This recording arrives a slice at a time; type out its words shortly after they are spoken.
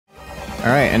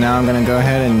Alright, and now I'm gonna go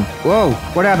ahead and... Whoa!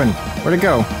 What happened? Where'd it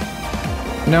go?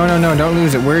 No, no, no, don't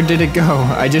lose it. Where did it go?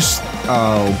 I just...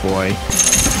 Oh, boy.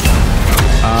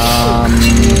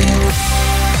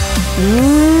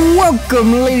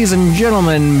 Welcome, ladies and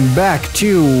gentlemen, back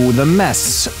to the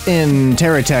mess in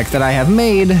TerraTech that I have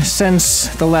made since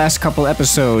the last couple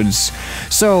episodes.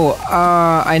 So,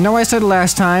 I know I said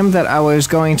last time that I was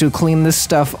going to clean this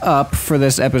stuff up for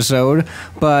this episode,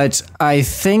 but I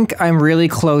think I'm really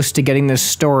close to getting this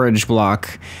storage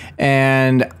block,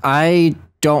 and I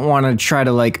don't want to try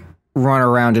to, like, run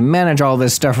around and manage all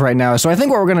this stuff right now. So I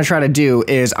think what we're going to try to do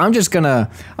is I'm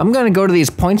going to go to these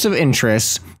points of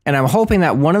interest, and I'm hoping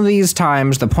that one of these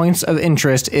times the points of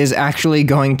interest is actually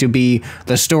going to be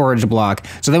the storage block.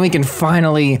 So then we can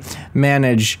finally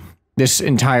manage this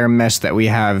entire mess that we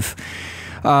have.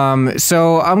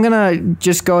 So I'm going to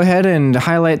just go ahead and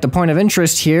highlight the point of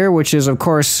interest here, which is of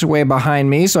course way behind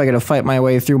me. So I got to fight my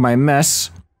way through my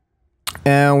mess,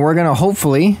 and we're going to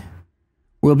hopefully...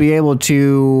 we'll be able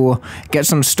to get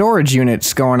some storage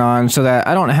units going on so that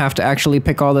I don't have to actually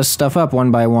pick all this stuff up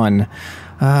one by one.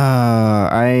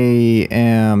 I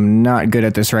am not good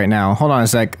at this right now. Hold on a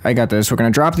sec. I got this. We're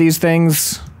going to drop these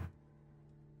things.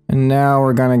 And now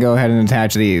we're going to go ahead and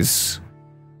attach these.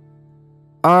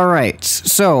 Alright,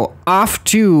 so off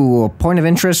to point of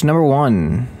interest number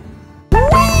 1.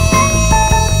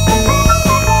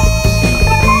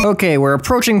 Okay, we're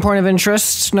approaching point of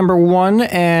interest number 1,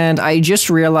 and I just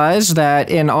realized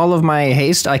that in all of my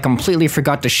haste, I completely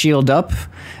forgot to shield up.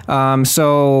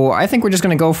 So I think we're just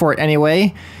gonna go for it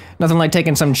anyway. Nothing like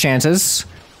taking some chances.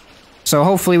 So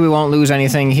hopefully we won't lose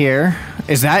anything here.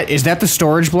 Is that the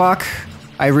storage block?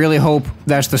 I really hope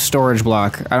that's the storage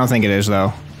block. I don't think it is,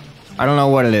 though. I don't know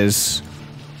what it is.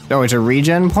 Oh, it's a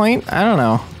regen point? I don't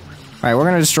know. Alright, we're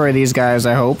gonna destroy these guys,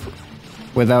 I hope,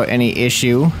 without any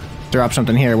issue. Drop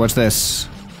something here. What's this?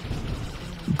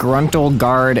 Gruntle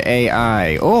Guard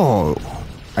AI. Oh,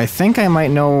 I think I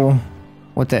might know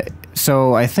what that...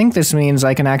 So I think this means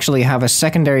I can actually have a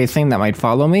secondary thing that might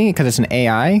follow me because it's an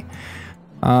AI.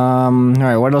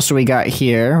 Alright, what else do we got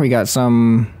here? We got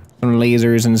some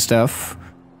lasers and stuff.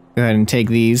 Go ahead and take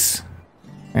these.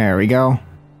 There we go.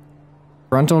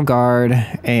 Gruntle Guard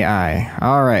AI.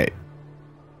 Alright.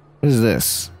 What is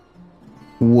this?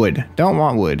 Wood. Don't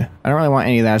want wood. I don't really want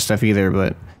any of that stuff either,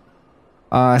 but...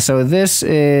 so this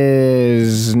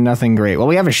is nothing great. Well,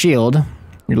 we have a shield,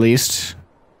 at least,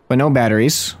 but no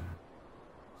batteries.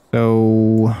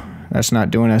 So that's not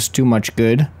doing us too much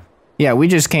good. Yeah, we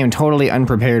just came totally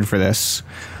unprepared for this.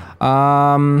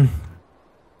 So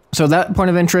that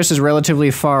point of interest is relatively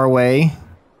far away.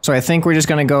 So I think we're just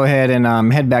gonna go ahead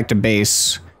and head back to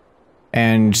base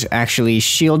and actually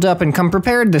shield up and come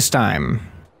prepared this time.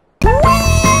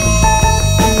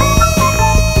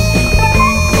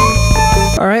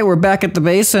 Alright, we're back at the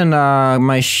base, and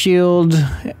my shield,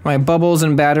 my bubbles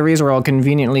and batteries are all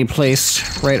conveniently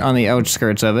placed right on the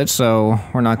outskirts of it, so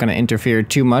we're not going to interfere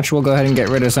too much. We'll go ahead and get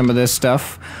rid of some of this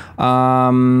stuff.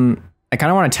 I kind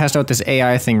of want to test out this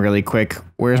AI thing really quick.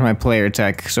 Where's my player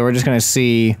tech? So we're just going to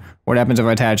see what happens if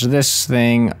I attach this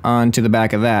thing onto the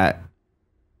back of that.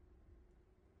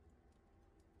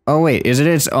 Oh wait, is it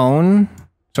its own?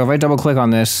 So if I double click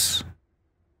on this...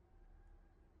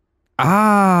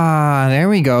 Ah, there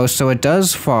we go. So it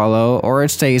does follow, or it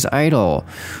stays idle.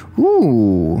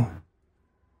 Ooh.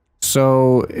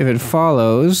 So if it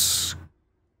follows...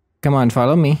 Come on,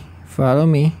 follow me. Follow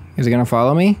me. Is it gonna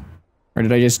follow me? Or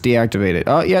did I just deactivate it?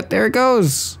 Oh, yeah, there it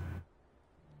goes.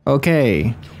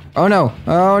 Okay. Oh no.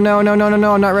 Oh no, no, no, no,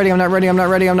 no. I'm not ready. I'm not ready. I'm not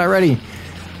ready. I'm not ready.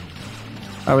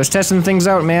 I was testing things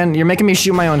out, man. You're making me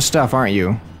shoot my own stuff, aren't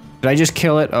you? Did I just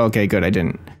kill it? Oh, okay, good. I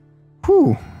didn't.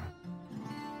 Whew.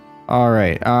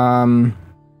 Alright,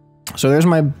 so there's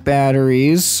my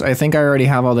batteries. I think I already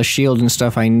have all the shield and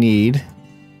stuff I need.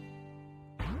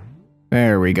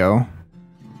 There we go.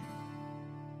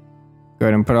 Go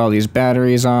ahead and put all these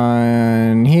batteries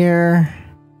on here.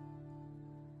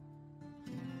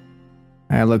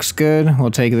 That looks good.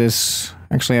 We'll take this.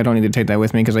 Actually, I don't need to take that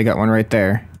with me because I got one right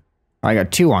there. Oh, I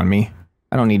got 2 on me.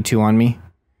 I don't need 2 on me.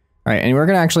 Alright, and we're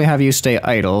gonna actually have you stay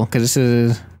idle, because this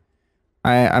is...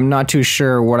 I'm not too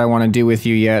sure what I want to do with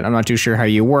you yet. I'm not too sure how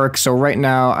you work. So right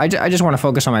now, I just want to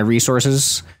focus on my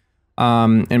resources.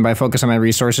 And by focus on my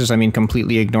resources, I mean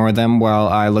completely ignore them while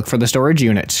I look for the storage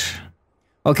unit.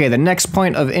 Okay, the next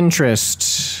point of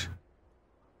interest.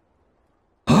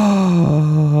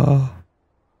 Do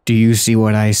you see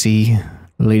what I see?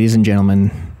 Ladies and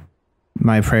gentlemen,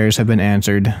 my prayers have been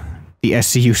answered. The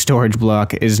SCU storage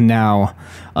block is now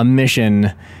a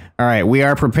mission. Alright, we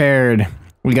are prepared.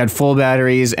 We got full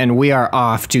batteries, and we are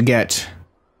off to get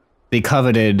the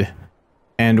coveted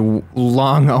and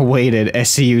long-awaited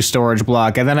SCU storage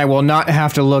block, and then I will not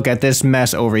have to look at this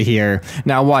mess over here.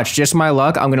 Now watch, just my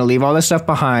luck, I'm gonna leave all this stuff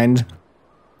behind,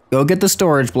 go get the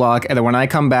storage block, and then when I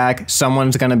come back,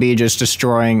 someone's gonna be just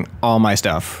destroying all my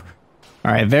stuff.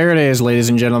 Alright, there it is, ladies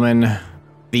and gentlemen.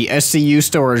 The SCU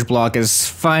storage block is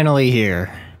finally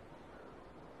here.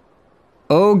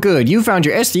 Oh good, you found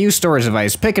your SCU storage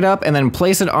device. Pick it up and then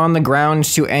place it on the ground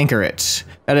to anchor it.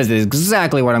 That is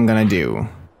exactly what I'm gonna do.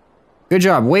 Good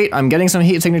job. Wait, I'm getting some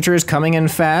heat signatures coming in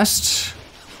fast.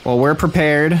 Well, we're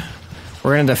prepared.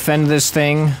 We're gonna defend this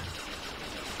thing.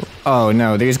 Oh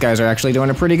no, these guys are actually doing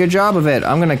a pretty good job of it.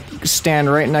 I'm gonna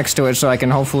stand right next to it so I can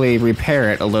hopefully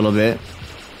repair it a little bit.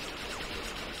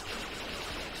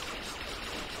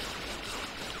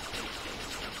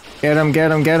 Get him,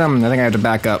 get him, get him. I think I have to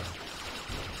back up.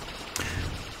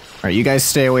 Alright, you guys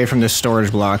stay away from this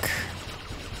storage block.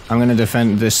 I'm gonna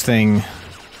defend this thing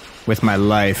with my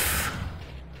life.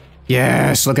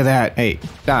 Yes, look at that. Hey,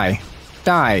 die.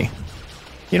 Die.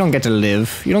 You don't get to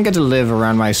live. You don't get to live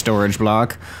around my storage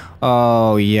block.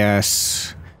 Oh,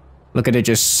 yes. Look at it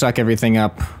just suck everything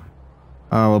up.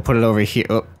 Oh, we'll put it over here.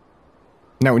 Oh.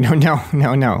 No, no, no,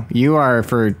 no, no. You are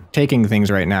for taking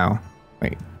things right now.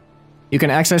 Wait. You can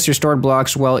access your stored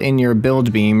blocks while in your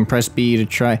build beam. Press B to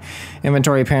try.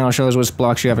 Inventory panel shows which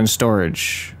blocks you have in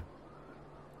storage.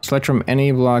 Select from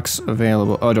any blocks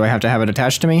available. Oh, do I have to have it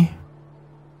attached to me?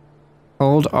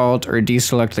 Hold Alt or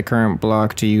deselect the current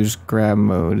block to use grab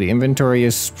mode. The inventory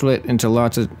is split into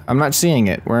lots of... I'm not seeing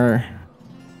it. Where?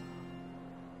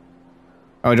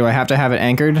 Oh, do I have to have it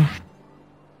anchored?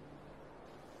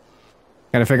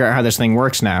 Gotta figure out how this thing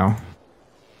works now.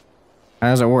 How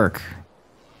does it work?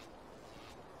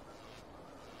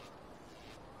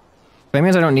 That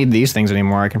means I don't need these things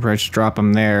anymore. I can pretty much drop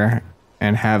them there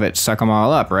and have it suck them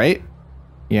all up, right?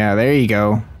 Yeah, there you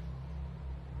go.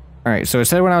 Alright, so it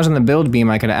said when I was in the build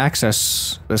beam I could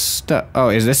access the stuff. Oh,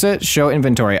 is this it? Show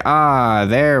inventory. Ah,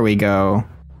 there we go.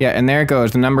 Yeah, and there it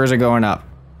goes. The numbers are going up.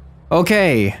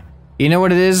 Okay. You know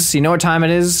what it is? You know what time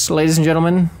it is, ladies and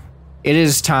gentlemen? It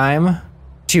is time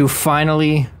to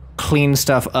finally clean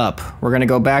stuff up. We're gonna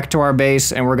go back to our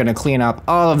base and we're gonna clean up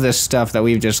all of this stuff that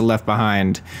we've just left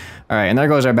behind. Alright, and there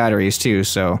goes our batteries too,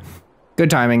 so good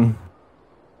timing.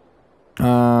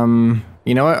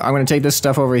 You know what? I'm gonna take this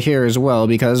stuff over here as well,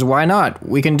 because why not?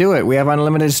 We can do it. We have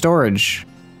unlimited storage.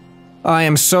 I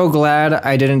am so glad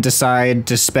I didn't decide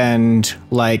to spend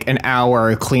like an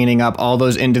hour cleaning up all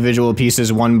those individual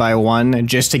pieces one by one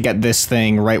just to get this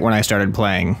thing right when I started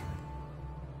playing.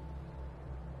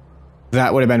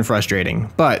 That would have been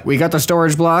frustrating. But we got the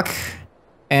storage block,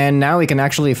 and now we can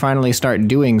actually finally start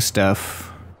doing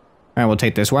stuff. Alright, we'll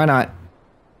take this. Why not?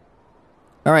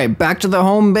 Alright, back to the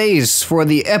home base for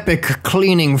the epic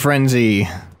cleaning frenzy.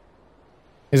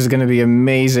 This is gonna be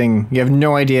amazing. You have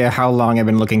no idea how long I've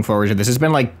been looking forward to this. It's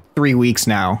been like 3 weeks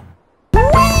now.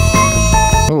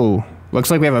 Ooh, looks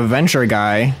like we have a venture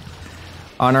guy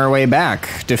on our way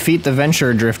back. Defeat the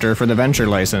venture drifter for the venture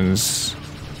license.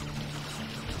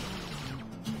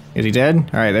 Is he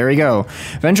dead? Alright, there we go.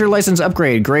 Venture license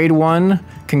upgrade, grade 1.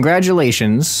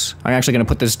 Congratulations. I'm actually gonna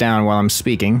put this down while I'm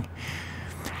speaking.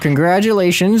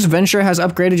 Congratulations, Venture has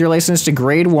upgraded your license to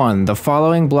grade 1. The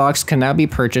following blocks can now be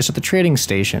purchased at the trading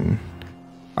station.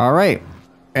 Alright.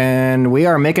 And we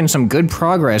are making some good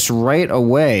progress right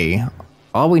away.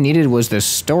 All we needed was this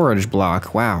storage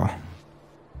block. Wow.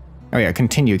 Oh yeah,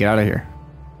 continue. Get out of here.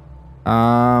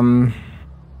 Oh,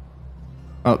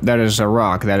 that is a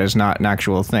rock. That is not an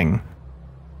actual thing.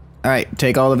 Alright,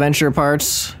 take all the Venture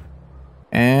parts.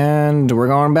 And we're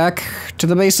going back to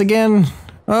the base again.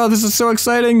 Oh, this is so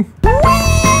exciting.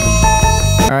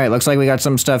 Alright, looks like we got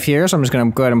some stuff here, so I'm just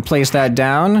gonna go ahead and place that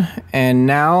down. And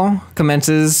now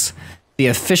commences the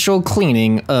official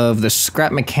cleaning of the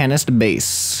Scrap Mechanist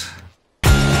base.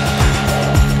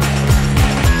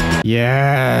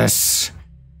 Yes.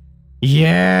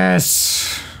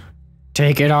 Yes.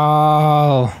 Take it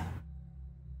all.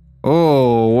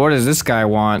 Oh, what does this guy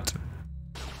want?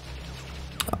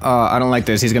 I don't like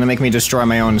this. He's gonna make me destroy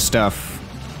my own stuff.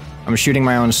 I'm shooting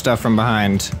my own stuff from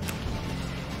behind.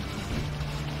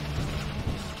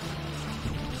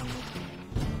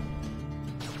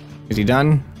 Is he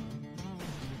done?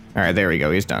 Alright, there we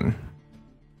go. He's done.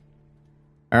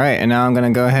 Alright, and now I'm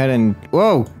gonna go ahead and...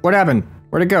 Whoa! What happened?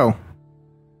 Where'd it go?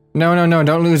 No, no, no,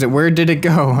 don't lose it. Where did it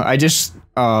go? I just...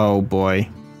 Oh, boy.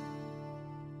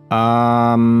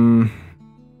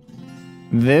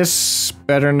 This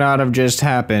better not have just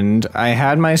happened. I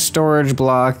had my storage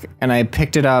block, and I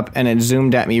picked it up, and it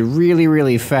zoomed at me really,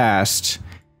 really fast.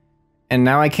 And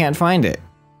now I can't find it.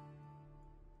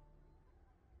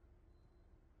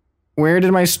 Where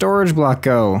did my storage block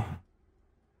go?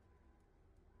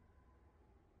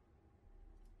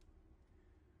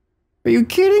 Are you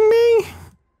kidding me?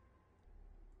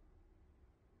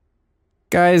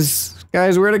 Guys,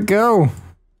 where'd it go?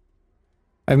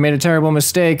 I've made a terrible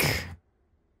mistake.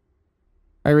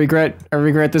 I regret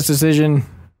this decision.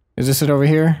 Is this it over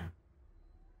here?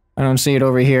 I don't see it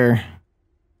over here.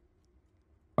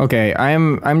 Okay,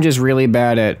 I'm just really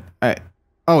bad at...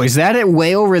 oh, is that it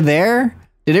way over there?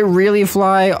 Did it really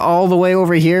fly all the way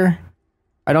over here?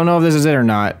 I don't know if this is it or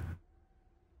not.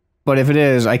 But if it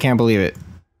is, I can't believe it.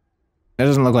 That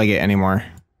doesn't look like it anymore.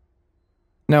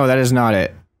 No, that is not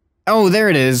it. Oh, there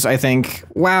it is, I think.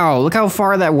 Wow, look how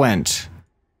far that went.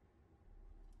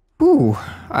 Whew.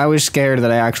 I was scared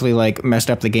that I actually, like, messed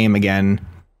up the game again.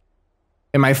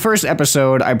 In my first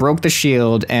episode, I broke the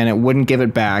shield and it wouldn't give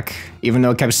it back, even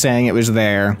though it kept saying it was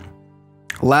there.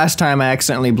 Last time I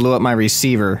accidentally blew up my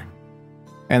receiver.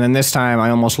 And then this time I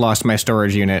almost lost my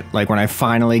storage unit, like when I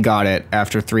finally got it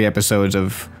after 3 episodes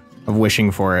of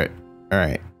wishing for it.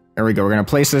 Alright, there we go. We're gonna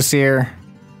place this here.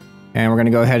 And we're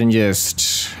gonna go ahead and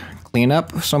just clean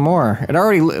up some more. It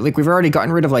already, like, we've already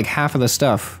gotten rid of like half of the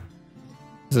stuff.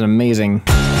 This is amazing.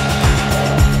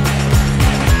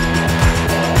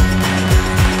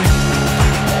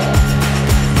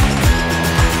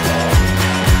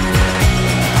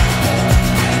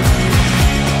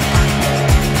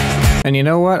 And you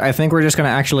know what? I think we're just gonna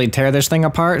actually tear this thing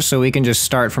apart so we can just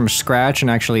start from scratch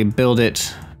and actually build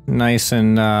it nice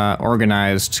and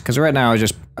organized. Because right now I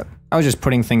was just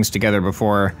putting things together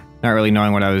before, not really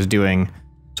knowing what I was doing.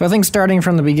 So I think starting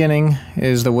from the beginning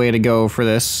is the way to go for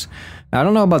this. Now, I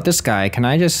don't know about this guy. I don't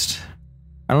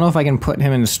know if I can put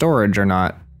him in storage or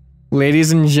not.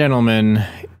 Ladies and gentlemen,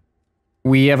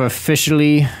 we have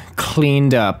officially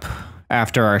cleaned up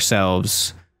after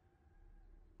ourselves.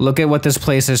 Look at what this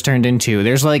place has turned into.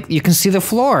 There's like, you can see the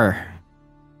floor.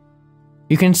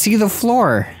 You can see the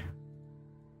floor.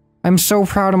 I'm so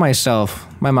proud of myself.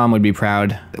 My mom would be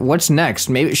proud. What's next?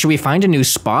 Maybe, should we find a new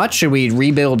spot? Should we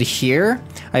rebuild here?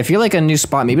 I feel like a new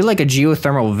spot, maybe like a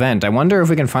geothermal vent. I wonder if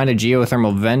we can find a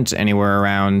geothermal vent anywhere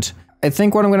around. I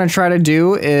think what I'm gonna try to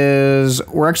do is,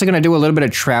 we're actually gonna do a little bit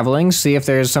of traveling, see if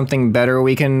there's something better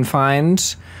we can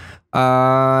find.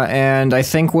 And I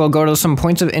think we'll go to some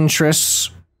points of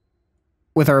interest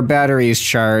with our batteries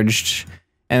charged,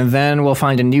 and then we'll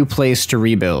find a new place to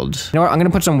rebuild. You know what, I'm gonna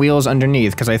put some wheels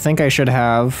underneath, because I think I should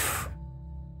have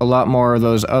a lot more of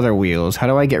those other wheels. How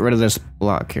do I get rid of this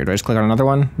block here? Do I just click on another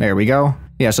one? There we go.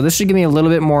 Yeah, so this should give me a little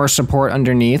bit more support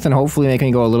underneath, and hopefully make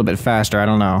me go a little bit faster, I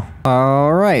don't know.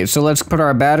 Alright, so let's put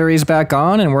our batteries back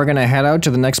on, and we're gonna head out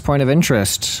to the next point of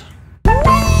interest.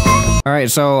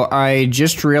 Alright, so I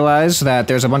just realized that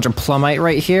there's a bunch of plumite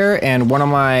right here, and one of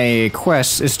my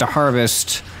quests is to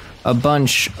harvest a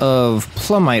bunch of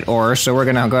plumite ore, so we're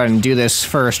gonna go ahead and do this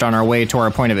first on our way to our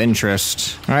point of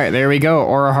interest. Alright, there we go,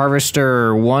 ore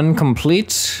harvester 1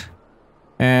 complete.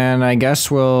 And I guess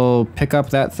we'll pick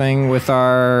up that thing with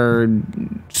our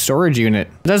storage unit.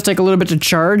 It does take a little bit to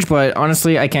charge, but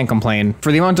honestly, I can't complain.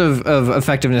 For the amount of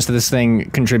effectiveness that this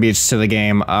thing contributes to the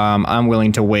game, I'm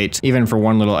willing to wait, even for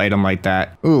one little item like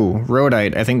that. Ooh,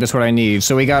 rhodite, I think that's what I need.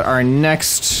 So we got our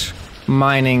next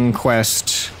mining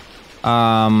quest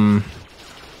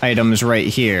items right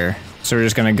here. So we're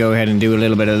just gonna go ahead and do a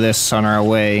little bit of this on our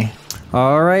way.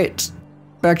 All right,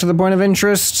 back to the point of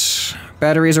interest.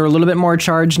 Batteries are a little bit more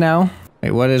charged now. Wait,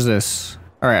 what is this?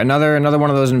 All right, another one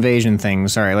of those invasion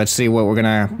things. All right, let's see what we're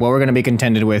gonna be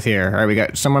contended with here. All right, we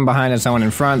got someone behind and someone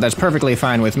in front. That's perfectly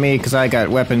fine with me because I got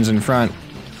weapons in front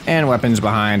and weapons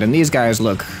behind, and these guys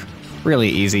look really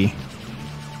easy.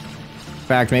 In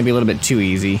fact, maybe a little bit too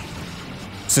easy.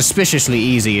 Suspiciously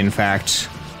easy, in fact.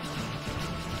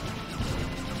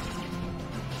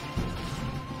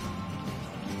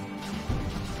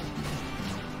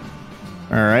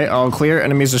 Alright, all clear,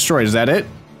 enemies destroyed. Is that it?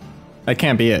 That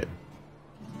can't be it.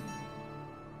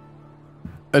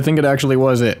 I think it actually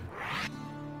was it.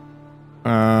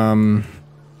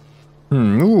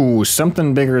 Ooh,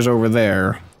 something bigger is over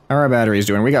there. How are our batteries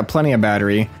doing? We got plenty of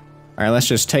battery. Alright, let's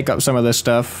just take up some of this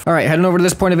stuff. Alright, heading over to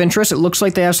this point of interest. It looks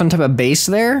like they have some type of base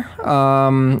there.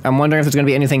 I'm wondering if there's gonna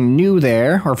be anything new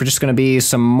there, or if it's just gonna be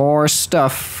some more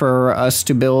stuff for us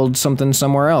to build something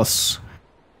somewhere else.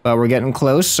 But we're getting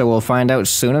close, so we'll find out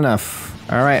soon enough.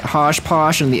 Alright, Hosh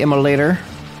Posh and the Immolator.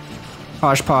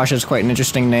 Hosh Posh is quite an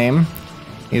interesting name.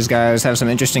 These guys have some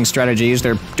interesting strategies.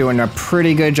 They're doing a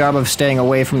pretty good job of staying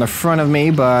away from the front of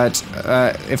me, but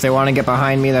if they want to get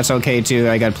behind me, that's okay too.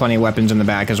 I got plenty of weapons in the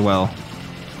back as well.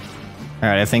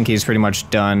 Alright, I think he's pretty much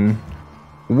done.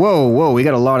 Whoa, whoa, we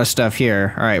got a lot of stuff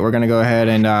here. All right, we're gonna go ahead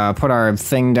and put our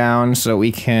thing down so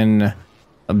we can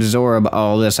absorb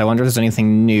all this. I wonder if there's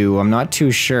anything new. I'm not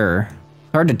too sure.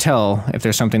 Hard to tell if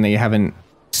there's something that you haven't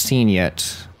seen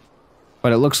yet.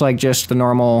 But it looks like just the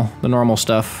normal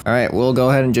stuff. All right, we'll go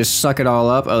ahead and just suck it all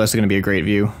up. Oh, this is gonna be a great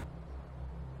view.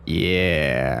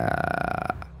 Yeah.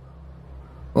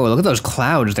 Oh, look at those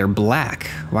clouds. They're black.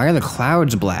 Why are the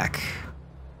clouds black?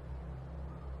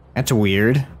 That's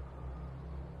weird.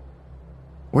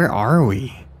 Where are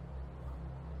we?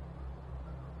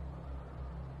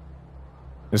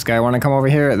 This guy want to come over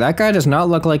here? That guy does not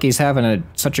look like he's having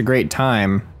such a great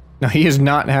time. No, he is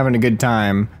not having a good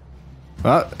time.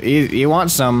 Well, he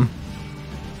wants some.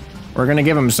 We're gonna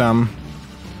give him some.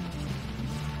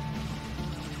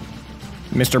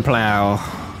 Mr. Plow.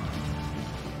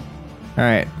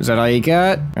 Alright, is that all you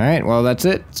got? Alright, well that's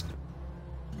it.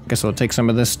 Guess we'll take some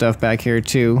of this stuff back here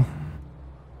too.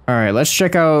 Alright, let's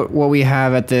check out what we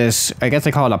have at this, I guess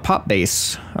they call it a pop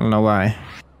base. I don't know why.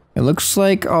 It looks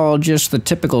like all just the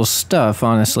typical stuff,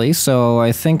 honestly, so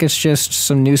I think it's just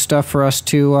some new stuff for us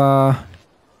to,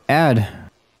 add.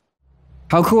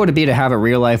 How cool would it be to have a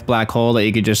real-life black hole that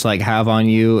you could just, like, have on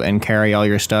you and carry all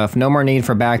your stuff? No more need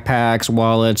for backpacks,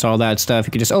 wallets, all that stuff.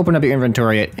 You could just open up your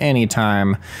inventory at any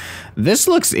time. This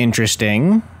looks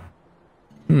interesting.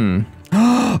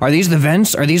 Are these the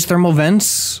vents? Are these thermal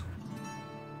vents?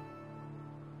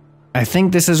 I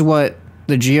think this is what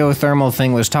the geothermal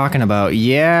thing was talking about.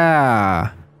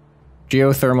 Yeah.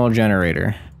 Geothermal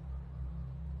generator.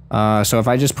 So if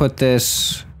I just put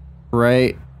this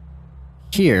right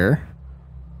here,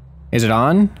 is it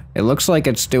on? It looks like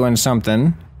it's doing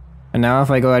something. And now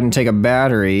if I go ahead and take a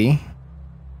battery,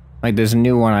 like this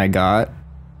new one I got,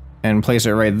 and place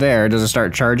it right there, does it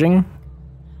start charging?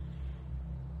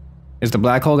 Is the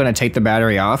black hole gonna take the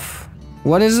battery off?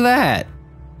 What is that?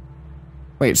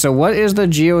 Wait, so what is the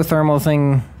geothermal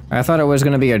thing? I thought it was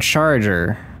gonna be a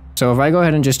charger. So if I go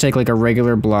ahead and just take like a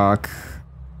regular block,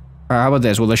 how about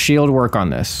this? Will the shield work on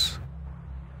this?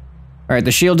 All right,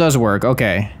 the shield does work,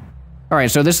 okay. All right,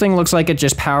 so this thing looks like it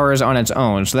just powers on its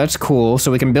own, so that's cool.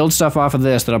 So we can build stuff off of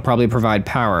this that'll probably provide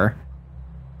power.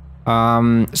 So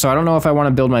I don't know if I want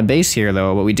to build my base here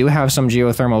though, but we do have some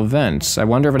geothermal vents. I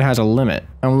wonder if it has a limit.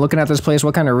 I'm looking at this place,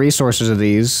 what kind of resources are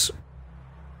these?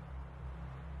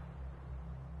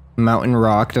 Mountain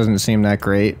rock doesn't seem that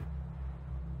great.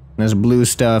 This blue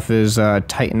stuff is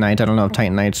titanite. I don't know if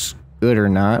titanite's good or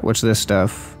not. What's this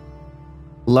stuff?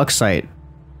 Luxite.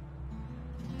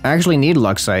 I actually need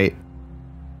luxite.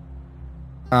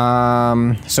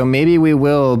 So maybe we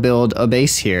will build a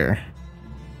base here.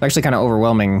 It's actually kind of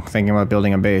overwhelming thinking about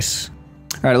building a base.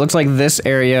 Alright, it looks like this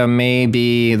area may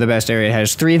be the best area. It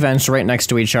has 3 vents right next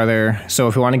to each other, so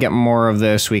if we want to get more of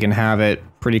this, we can have it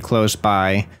pretty close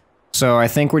by. So I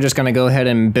think we're just going to go ahead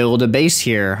and build a base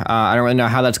here. I don't really know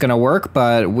how that's going to work,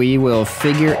 but we will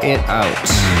figure it out.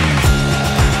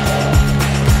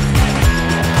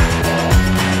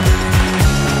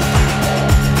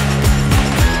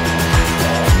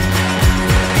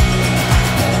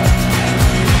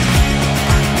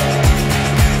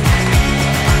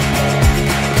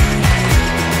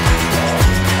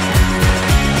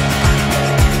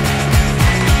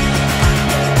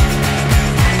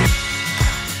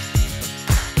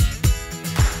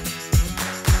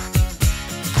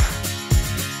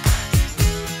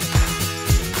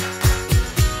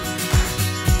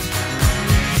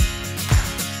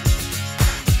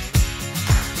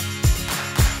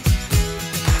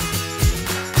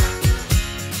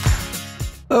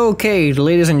 Okay,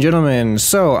 ladies and gentlemen,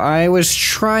 so I was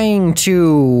trying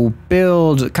to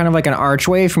build kind of like an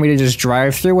archway for me to just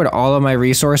drive through and all of my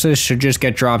resources should just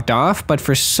get dropped off, but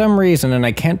for some reason, and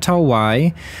I can't tell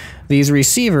why, these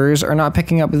receivers are not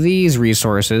picking up these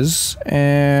resources,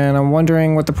 and I'm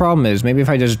wondering what the problem is. Maybe if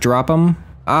I just drop them?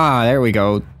 Ah, there we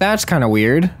go. That's kind of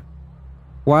weird.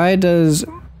 Why does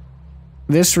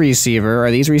this receiver,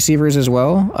 are these receivers as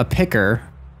well? A picker.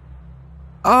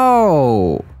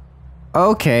 Oh!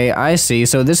 Okay, I see.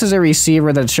 So this is a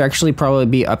receiver that should actually probably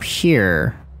be up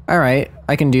here. Alright,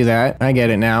 I can do that. I get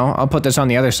it now. I'll put this on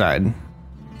the other side.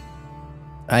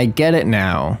 I get it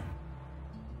now.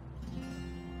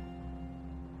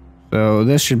 So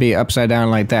this should be upside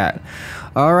down like that.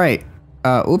 Alright.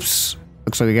 Oops.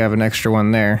 Looks like we have an extra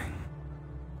one there.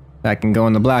 That can go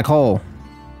in the black hole.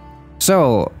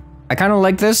 So, I kind of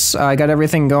like this. I got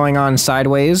everything going on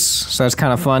sideways, so that's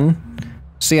kind of fun.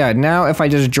 So yeah, now if I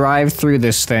just drive through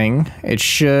this thing, it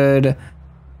should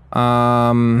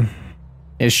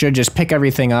it should just pick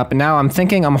everything up. And now I'm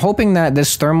hoping that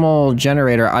this thermal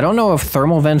generator, I don't know if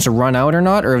thermal vents run out or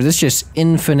not, or if this is just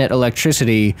infinite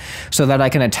electricity so that I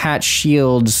can attach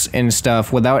shields and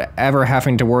stuff without ever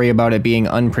having to worry about it being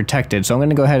unprotected. So I'm going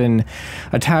to go ahead and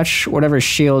attach whatever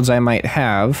shields I might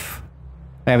have.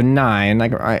 I have 9.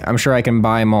 I'm sure I can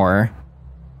buy more.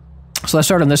 So let's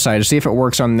start on this side to see if it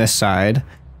works on this side.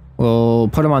 We'll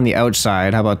put them on the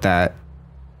outside. How about that?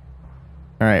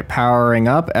 All right, powering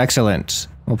up. Excellent.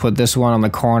 We'll put this one on the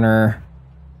corner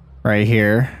right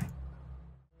here.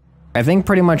 I think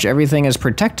pretty much everything is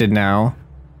protected now.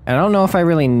 And I don't know if I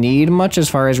really need much as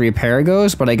far as repair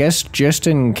goes, but I guess just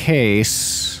in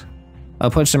case, I'll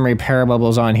put some repair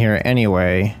bubbles on here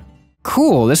anyway.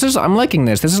 Cool, I'm liking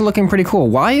this. This is looking pretty cool.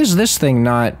 Why is this thing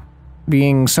not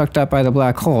being sucked up by the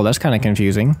black hole? That's kind of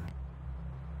confusing.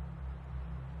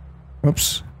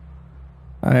 Oops.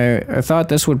 I thought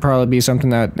this would probably be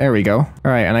something that... There we go.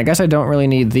 Alright, and I guess I don't really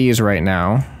need these right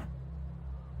now.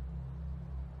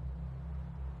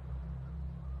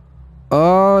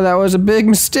 Oh, that was a big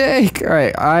mistake!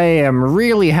 Alright, I am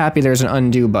really happy there's an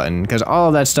undo button, because all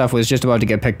of that stuff was just about to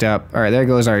get picked up. Alright, there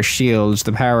goes our shields.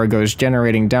 The power goes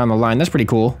generating down the line. That's pretty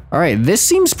cool. Alright, this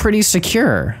seems pretty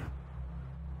secure.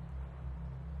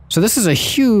 So this is a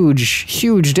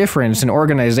huge difference in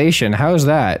organization. How's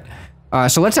that?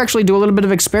 So let's actually do a little bit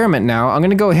of experiment now. I'm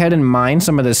going to go ahead and mine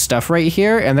some of this stuff right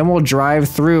here, and then we'll drive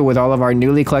through with all of our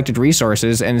newly collected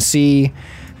resources and see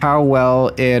how well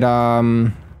it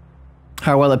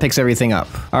picks everything up.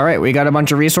 All right, we got a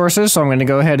bunch of resources, so I'm going to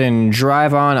go ahead and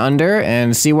drive on under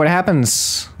and see what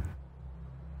happens.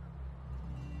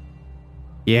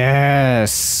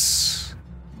 Yes.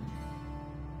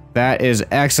 That is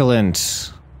excellent.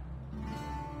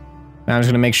 Now I'm just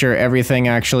going to make sure everything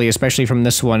actually, especially from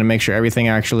this one, and make sure everything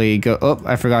actually go... Oh,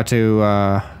 I forgot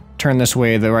to turn this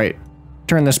back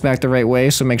the right way,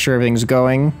 so make sure everything's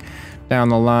going down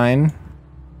the line.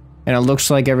 And it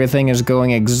looks like everything is going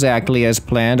exactly as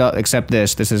planned, except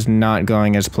this. This is not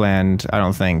going as planned, I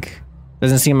don't think.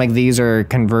 Doesn't seem like these are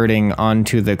converting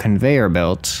onto the conveyor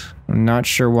belt. I'm not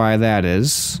sure why that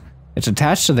is. It's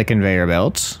attached to the conveyor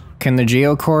belt. Can the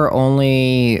geocore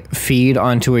only feed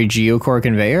onto a geocore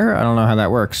conveyor? I don't know how that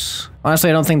works.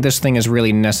 Honestly, I don't think this thing is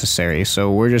really necessary,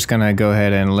 so we're just gonna go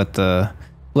ahead and let the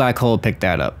black hole pick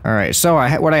that up. All right, so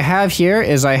what I have here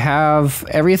is I have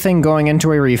everything going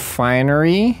into a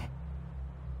refinery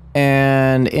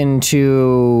and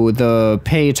into the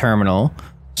pay terminal.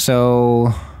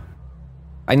 So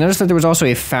I noticed that there was also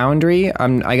a foundry.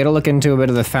 I gotta look into a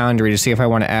bit of the foundry to see if I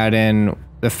want to add in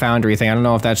the foundry thing. I don't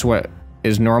know if that's what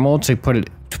is normal to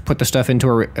put the stuff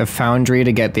into a foundry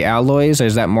to get the alloys.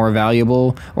 Is that more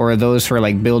valuable, or are those for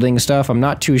like building stuff? I'm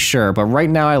not too sure, but right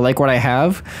now I like what I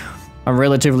have. I'm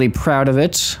relatively proud of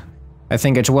it. I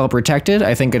think it's well protected,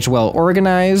 I think it's well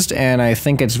organized, and I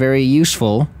think it's very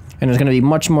useful, and it's going to be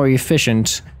much more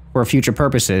efficient for future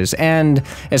purposes. And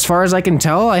as far as I can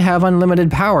tell, I have unlimited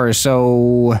power,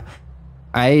 so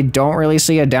I don't really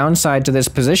see a downside to this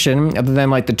position, other than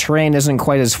like the terrain isn't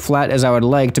quite as flat as I would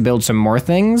like to build some more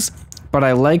things, but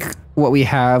I like what we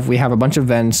have. We have a bunch of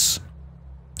vents,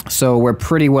 so we're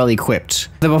pretty well equipped.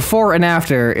 The before and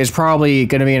after is probably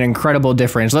going to be an incredible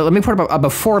difference. Let me put up a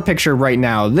before picture right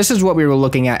now. This is what we were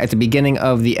looking at the beginning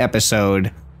of the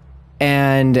episode,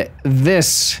 and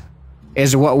this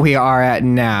is what we are at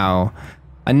now.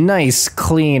 A nice,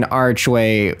 clean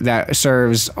archway that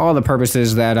serves all the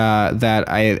purposes that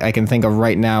I can think of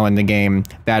right now in the game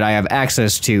that I have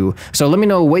access to. So let me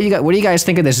know what do you guys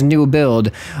think of this new build?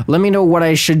 Let me know what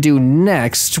I should do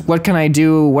next. What can I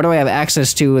do? What do I have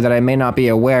access to that I may not be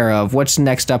aware of? What's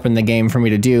next up in the game for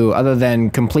me to do other than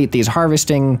complete these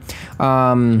harvesting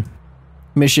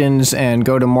missions and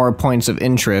go to more points of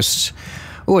interest?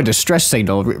 Oh, a distress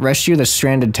signal. Rescue the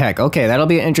stranded tech. Okay, that'll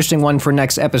be an interesting one for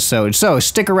next episode. So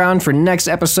stick around for next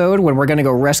episode when we're going to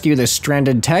go rescue the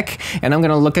stranded tech, and I'm going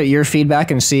to look at your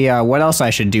feedback and see what else I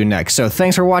should do next. So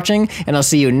thanks for watching, and I'll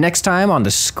see you next time on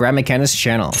the ScrapMan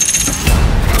channel.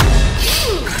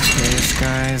 Clear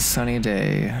skies, sunny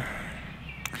day.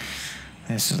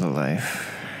 This is the life.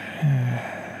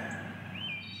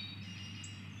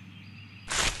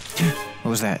 What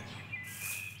was that?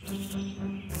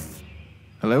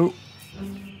 Hello?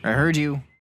 I heard you.